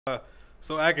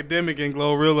So Academic and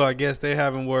Glorilla, I guess they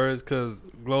having words because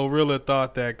Glorilla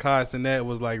thought that Cenat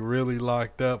was like really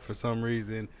locked up for some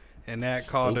reason, and that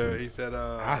called her. He said,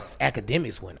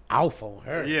 Academics went off on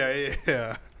her.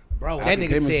 Yeah. Bro, that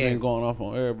nigga said been going off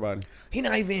on everybody. He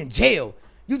not even in jail.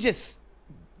 You just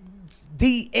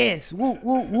DS. Woo,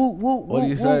 woo, woo, woo. What do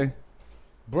you say?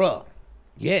 Bruh.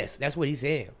 Yes, that's what he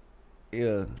said.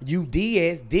 Yeah. You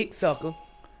DS, dick sucker.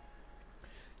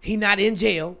 He not in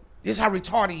jail. This how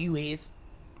retarded you is.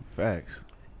 Facts.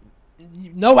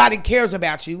 Nobody cares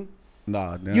about you.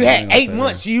 Nah, you had 8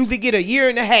 months. You usually get a year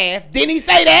and a half. Didn't he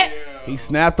say that? Yeah. He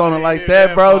snapped on it like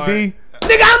that, bro, D.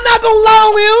 Nigga, I'm not gonna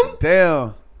lie him.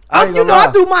 Damn.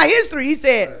 I do my history. He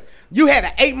said you had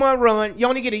an 8-month run. You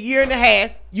only get a year and a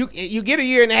half. You get a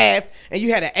year and a half, and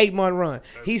you had an 8-month run.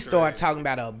 He started talking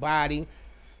about a body.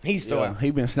 He started. Yeah, he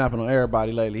been snapping on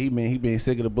everybody lately. He been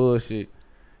sick of the bullshit.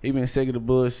 He been sick of the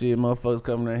bullshit. Motherfuckers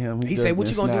coming at him. He said, "What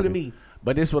you gonna do to me?"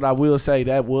 But this what I will say.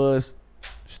 That was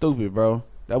stupid, bro.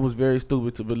 That was very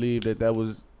stupid to believe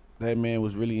that man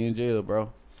was really in jail,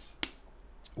 bro.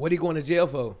 What he going to jail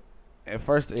for? At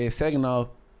first, and second off,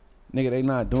 nigga, they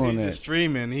not doing that. He's just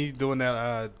streaming. He's doing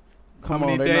that. Come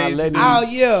on, they not letting. Oh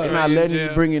yeah, they not letting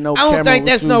you bring in no. I don't think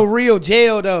that's no real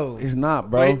jail though. It's not,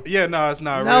 bro. Wait, yeah, no, it's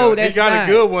not no, real. That's he got not.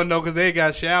 a good one though, cause they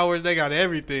got showers, they got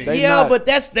everything. But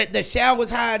that's the showers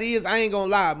how it is. I ain't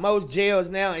gonna lie. Most jails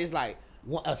now it's like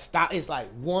It's like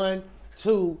 1,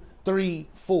 2, 3,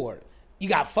 4. You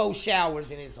got 4 showers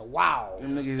and it's a wow.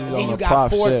 Then you got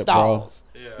 4 stalls.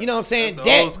 Yeah. You know what I'm saying?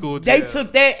 Old school they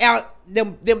took that out.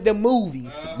 Them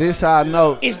movies. This how I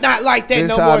know. It's not like that this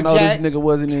no how more, I know Jack. this nigga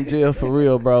wasn't in jail for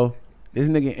real, bro. This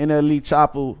nigga NLE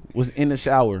Chopper was in the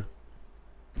shower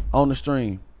on the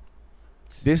stream.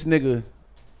 This nigga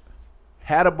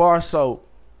had a bar soap,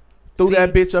 threw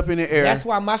that bitch up in the air. That's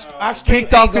why my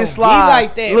kicked off his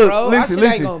slides. Be like that, Look, bro. listen.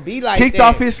 Ain't gonna be like kicked that.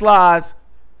 off his slides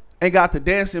and got to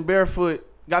dancing barefoot.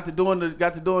 Got to doing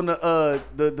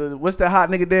the what's that hot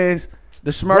nigga dance?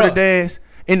 The smurder dance.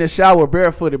 In the shower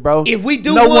barefooted, bro. If we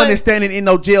do no one is standing in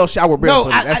no jail shower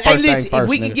barefooted. That's first thing first. If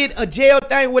we can get a jail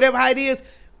thing, whatever how it is,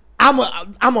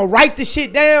 I'ma write the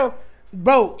shit down,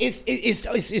 bro.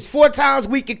 It's 4 times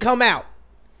we can come out.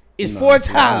 It's 4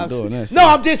 times. No,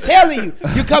 I'm just telling you.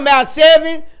 You come out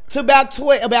 7 to about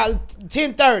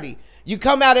 10:30. You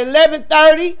come out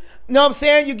 11:30. You know what I'm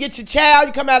saying? You get your child.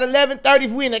 You come out 11:30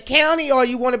 if we in the county or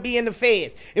you want to be in the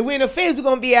feds. If we in the feds, we're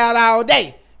gonna be out all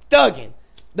day thugging.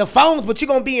 The phones, but you're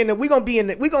gonna be in there. We're gonna be in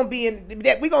there. It's gonna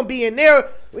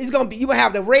be. You gonna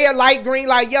have the red light, green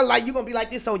light, yellow light. You gonna be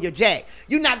like this on your jack.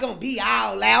 You're not gonna be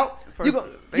all out.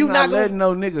 You not letting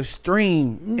no nigga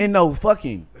stream in no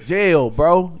fucking jail,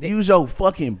 bro. Use your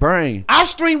fucking brain. Our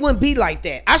stream wouldn't be like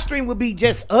that. Our stream would be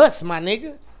just us, my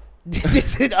nigga.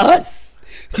 This is us.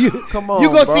 Come on, you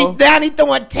gonna bro. see Donnie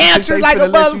throwing tantrums like a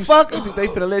motherfucker. You think they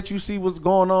finna let you see what's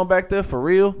going on back there for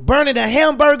real? Burning a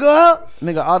hamburger up?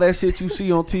 Nigga, all that shit you see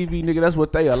on TV, nigga, that's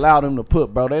what they allow them to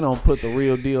put, bro. They don't put the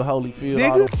real deal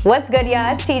Holyfield. What's good,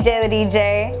 y'all? It's TJ the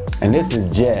DJ. And this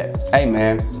is Jet. Hey,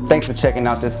 man, thanks for checking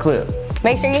out this clip.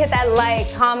 Make sure you hit that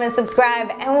like, comment, subscribe,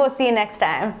 and we'll see you next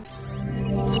time.